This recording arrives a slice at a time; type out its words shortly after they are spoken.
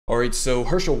Alright, so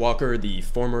Herschel Walker, the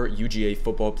former UGA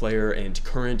football player and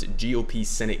current GOP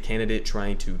Senate candidate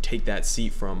trying to take that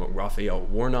seat from Raphael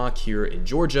Warnock here in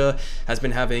Georgia, has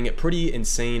been having pretty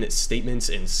insane statements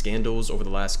and scandals over the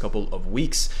last couple of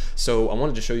weeks. So I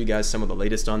wanted to show you guys some of the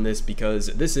latest on this because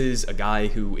this is a guy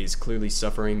who is clearly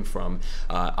suffering from,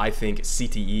 I think,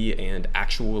 CTE and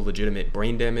actual legitimate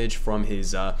brain damage from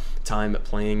his time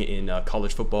playing in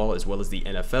college football as well as the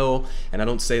NFL. And I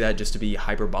don't say that just to be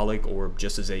hyperbolic or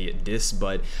just as a diss,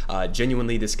 but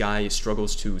genuinely this guy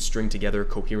struggles to string together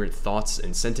coherent thoughts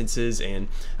and sentences, and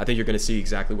I think you're going to see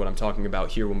exactly what I'm talking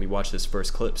about here when we watch this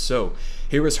first clip. So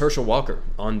here is Herschel Walker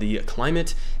on the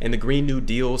climate and the Green New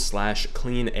Deal /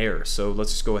 clean air. So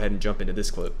let's just go ahead and jump into this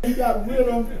clip. He got rid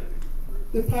of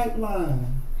the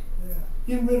pipeline.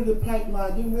 Get rid of the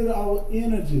pipeline. Get rid of our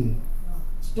energy.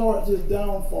 Start this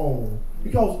downfall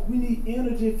because we need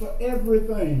energy for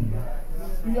everything.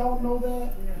 Do y'all know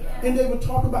that? And they were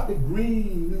talking about the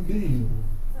Green New Deal.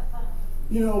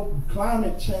 You know,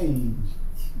 climate change.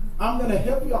 I'm going to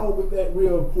help y'all with that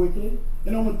real quickly,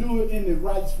 and I'm going to do it in the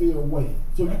Wrightsville way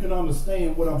so you can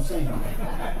understand what I'm saying.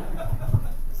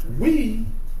 We,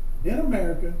 in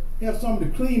America, have some of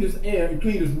the cleanest air and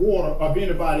cleanest water of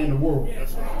anybody in the world.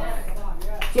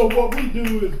 So what we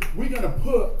do is we're going to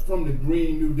put from the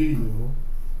Green New Deal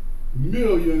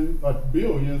millions or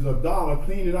billions of dollars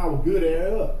cleaning our good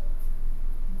air up.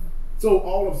 So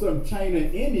all of a sudden China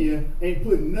and India ain't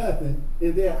putting nothing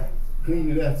in there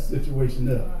cleaning that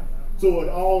situation up. So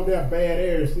all that bad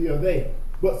air is still there.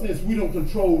 But since we don't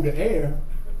control the air,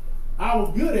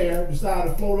 our good air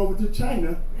decided to float over to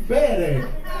China, bad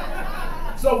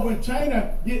air. So when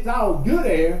China gets our good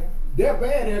air, their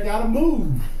bad air gotta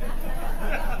move.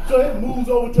 So it moves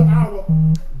over to our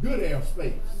good air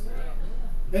space.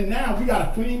 And now we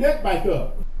gotta clean that back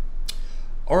up.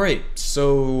 Alright,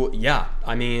 so yeah,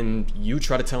 I mean, you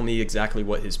try to tell me exactly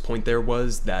what his point there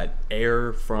was, that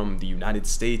air from the United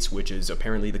States, which is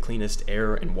apparently the cleanest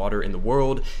air and water in the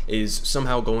world, is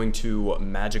somehow going to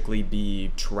magically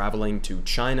be traveling to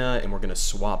China, and we're going to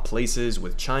swap places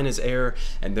with China's air,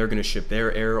 and they're going to ship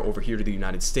their air over here to the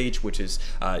United States, which is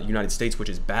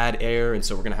bad air, and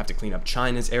so we're going to have to clean up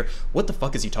China's air. What the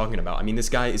fuck is he talking about? I mean, this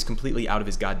guy is completely out of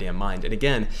his goddamn mind. And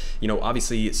again, you know,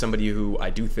 obviously somebody who I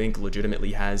do think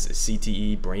legitimately has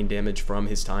CTE, brain damage from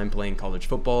his time playing college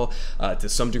football. To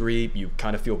some degree, you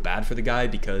kind of feel bad for the guy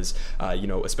because, you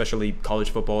know, especially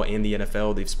college football and the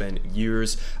NFL, they've spent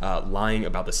years lying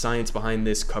about the science behind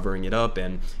this, covering it up,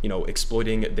 and, you know,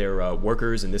 exploiting their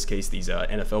workers. In this case, these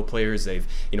NFL players, they've,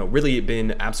 you know, really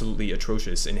been absolutely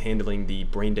atrocious in handling the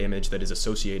brain damage that is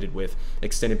associated with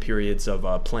extended periods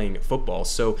of playing football.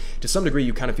 So to some degree,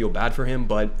 you kind of feel bad for him,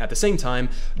 but at the same time,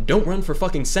 don't run for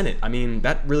fucking Senate. I mean,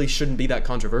 that really shouldn't be that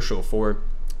controversial for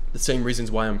the same reasons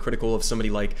why I'm critical of somebody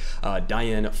like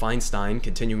Dianne Feinstein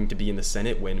continuing to be in the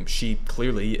Senate when she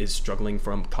clearly is struggling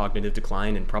from cognitive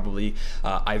decline and probably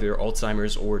either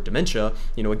Alzheimer's or dementia.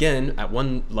 You know, again, at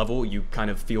one level, you kind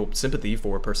of feel sympathy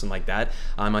for a person like that.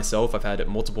 I myself, I've had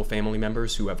multiple family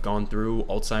members who have gone through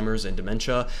Alzheimer's and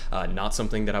dementia. Not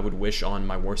something that I would wish on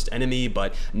my worst enemy,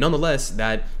 but nonetheless,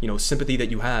 that, you know, sympathy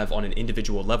that you have on an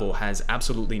individual level has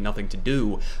absolutely nothing to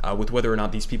do with whether or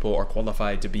not these people are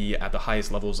qualified to be at the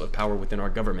highest levels of power within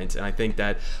our government. And I think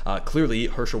that clearly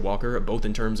Herschel Walker, both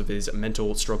in terms of his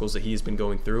mental struggles that he has been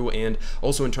going through and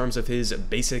also in terms of his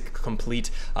basic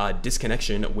complete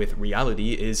disconnection with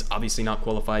reality, is obviously not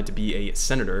qualified to be a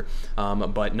senator.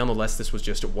 But nonetheless, this was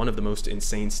just one of the most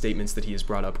insane statements that he has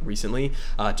brought up recently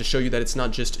to show you that it's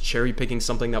not just cherry picking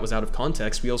something that was out of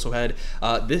context. We also had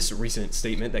this recent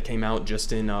statement that came out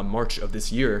just in March of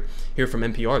this year here from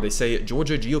NPR. They say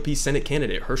Georgia GOP Senate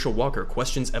candidate Herschel Walker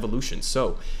questions evolution.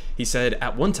 So he said,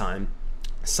 at one time,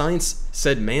 science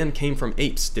said man came from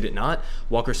apes, did it not?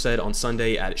 Walker said on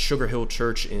Sunday at Sugar Hill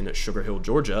Church in Sugar Hill,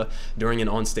 Georgia, during an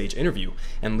onstage interview.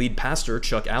 And lead pastor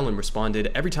Chuck Allen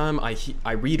responded, every time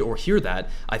I read or hear that,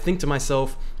 I think to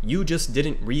myself, you just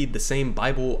didn't read the same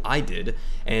Bible I did.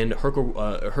 And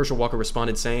Herschel Walker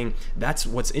responded saying, that's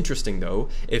what's interesting though.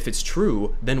 If it's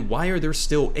true, then why are there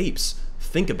still apes?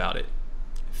 Think about it.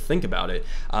 Think about it.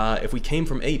 If we came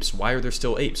from apes, why are there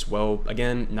still apes? Well,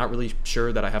 again, not really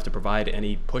sure that I have to provide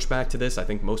any pushback to this. I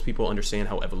think most people understand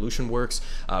how evolution works.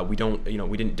 We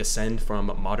didn't descend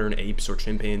from modern apes or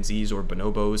chimpanzees or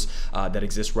bonobos that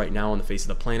exist right now on the face of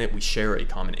the planet. We share a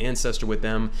common ancestor with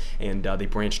them, and they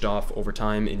branched off over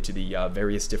time into the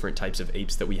various different types of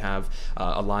apes that we have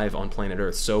alive on planet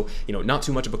Earth. So, you know, not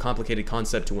too much of a complicated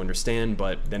concept to understand,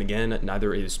 but then again,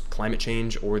 neither is climate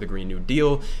change or the Green New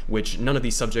Deal, which none of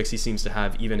these subjects subjects he seems to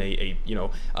have even a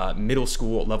middle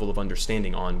school level of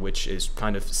understanding on, which is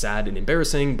kind of sad and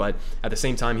embarrassing. But at the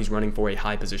same time, he's running for a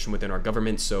high position within our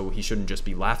government, so he shouldn't just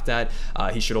be laughed at.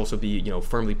 He should also be,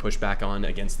 firmly pushed back on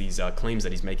against these claims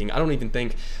that he's making. I don't even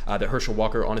think that Herschel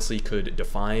Walker honestly could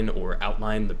define or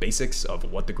outline the basics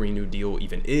of what the Green New Deal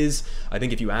even is. I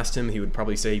think if you asked him, he would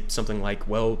probably say something like,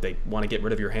 well, they want to get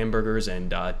rid of your hamburgers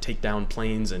and take down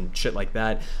planes and shit like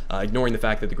that, ignoring the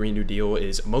fact that the Green New Deal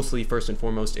is mostly, first and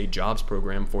foremost, a jobs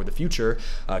program for the future,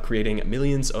 creating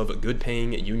millions of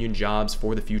good-paying union jobs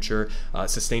for the future,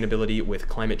 sustainability with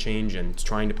climate change, and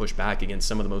trying to push back against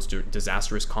some of the most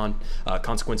disastrous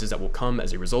consequences that will come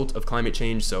as a result of climate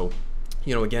change. So,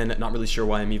 again, not really sure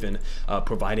why I'm even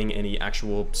providing any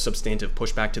actual substantive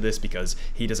pushback to this, because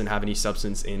he doesn't have any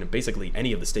substance in basically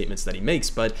any of the statements that he makes.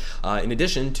 But in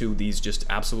addition to these just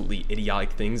absolutely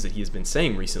idiotic things that he has been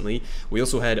saying recently, we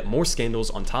also had more scandals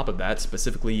on top of that,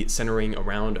 specifically centering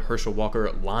around Herschel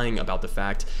Walker lying about the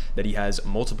fact that he has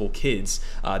multiple kids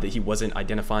that he wasn't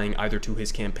identifying either to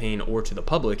his campaign or to the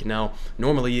public. Now,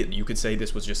 normally you could say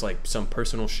this was just like some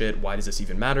personal shit. Why does this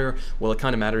even matter? Well, it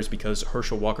kind of matters because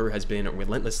Herschel Walker has been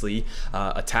relentlessly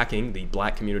attacking the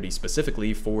black community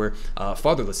specifically for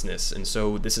fatherlessness. And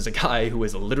so this is a guy who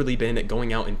has literally been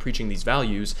going out and preaching these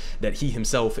values that he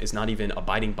himself is not even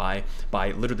abiding by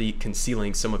literally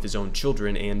concealing some of his own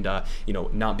children and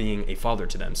not being a father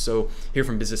to them. So here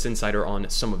from Business Insider on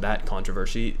some of that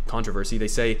controversy, they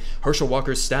say Herschel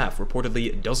Walker's staff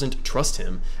reportedly doesn't trust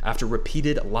him after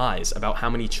repeated lies about how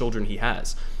many children he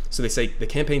has. So they say the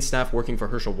campaign staff working for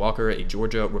Herschel Walker, a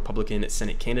Georgia Republican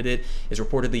Senate candidate, is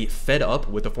reportedly fed up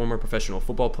with the former professional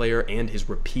football player and his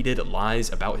repeated lies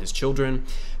about his children.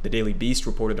 The Daily Beast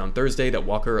reported on Thursday that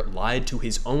Walker lied to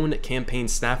his own campaign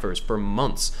staffers for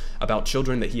months about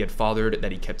children that he had fathered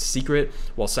that he kept secret,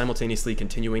 while simultaneously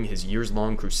continuing his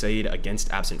years-long crusade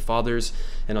against absent fathers.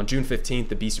 And on June 15th,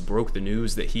 the Beast broke the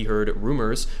news that he heard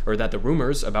rumors, or that the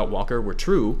rumors about Walker were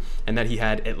true, and that he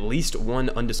had at least one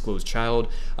undisclosed child.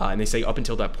 And they say up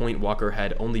until that point, Walker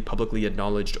had only publicly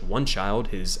acknowledged one child,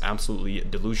 his absolutely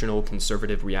delusional,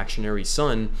 conservative, reactionary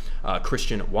son,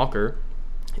 Christian Walker.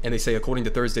 And they say, according to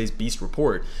Thursday's Beast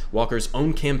report, Walker's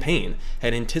own campaign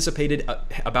had anticipated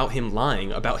about him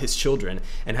lying about his children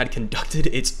and had conducted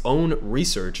its own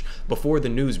research before the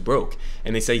news broke.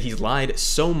 And they say he's lied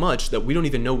so much that we don't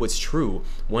even know what's true,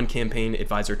 one campaign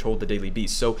advisor told the Daily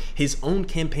Beast. So his own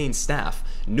campaign staff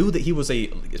knew that he was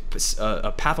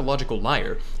a pathological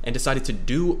liar and decided to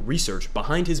do research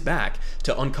behind his back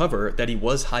to uncover that he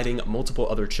was hiding multiple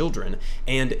other children.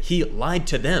 And he lied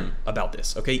to them about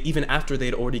this, okay, even after they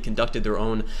had already conducted their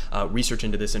own research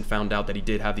into this and found out that he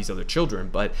did have these other children.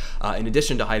 But in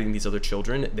addition to hiding these other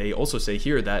children, they also say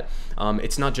here that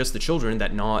it's not just the children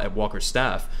that gnaw at Walker's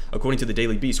staff. According to the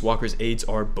Daily Beast, Walker's aides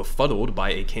are befuddled by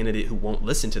a candidate who won't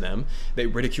listen to them. They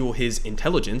ridicule his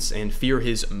intelligence and fear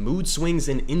his mood swings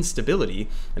and instability,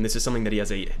 and this is something that he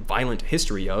has a violent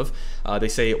history of. They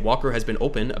say Walker has been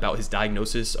open about his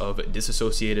diagnosis of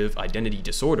dissociative identity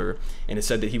disorder and has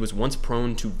said that he was once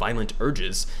prone to violent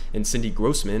urges. And Cindy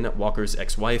Grossman, Walker's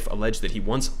ex-wife, alleged that he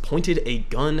once pointed a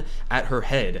gun at her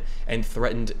head and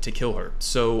threatened to kill her.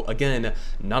 So again,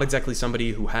 not exactly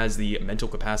somebody who has the mental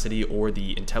capacity or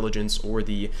the intelligence or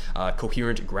the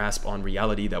coherent grasp on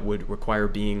reality that would require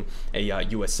being a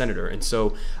U.S. senator. And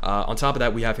so on top of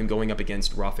that, we have him going up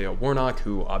against Raphael Warnock,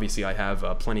 who obviously I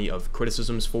have plenty of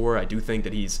criticisms for. I do think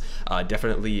that he's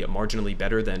definitely marginally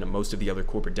better than most of the other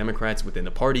corporate Democrats within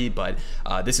the party, but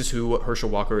this is who Herschel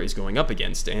Walker is going up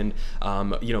against. And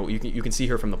you can see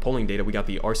here from the polling data, we got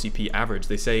the RCP average.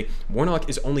 They say Warnock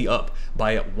is only up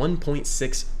by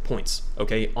 1.6 points,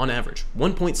 okay, on average,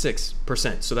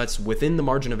 1.6%. So that's within the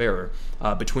margin of error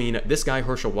between this guy,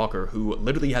 Herschel Walker, who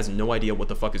literally has no idea what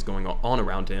the fuck is going on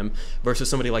around him, versus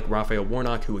somebody like Raphael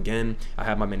Warnock, who, again, I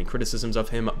have my many criticisms of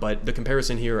him, but the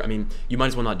comparison here, I mean, you might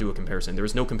as well not do a comparison. There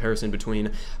is no comparison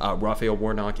between Raphael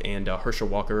Warnock and Herschel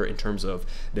Walker in terms of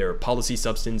their policy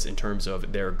substance, in terms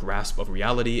of their grasp of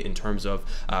reality, in terms of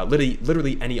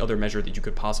literally any other measure that you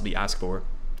could possibly ask for,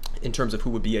 in terms of who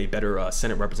would be a better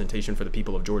Senate representation for the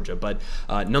people of Georgia. But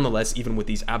nonetheless, even with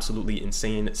these absolutely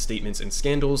insane statements and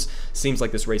scandals, seems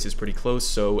like this race is pretty close,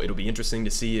 so it'll be interesting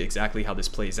to see exactly how this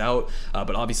plays out.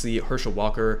 But obviously, Herschel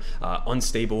Walker,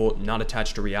 unstable, not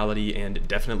attached to reality, and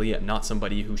definitely not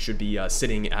somebody who should be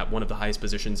sitting at one of the highest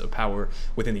positions of power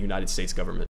within the United States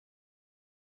government.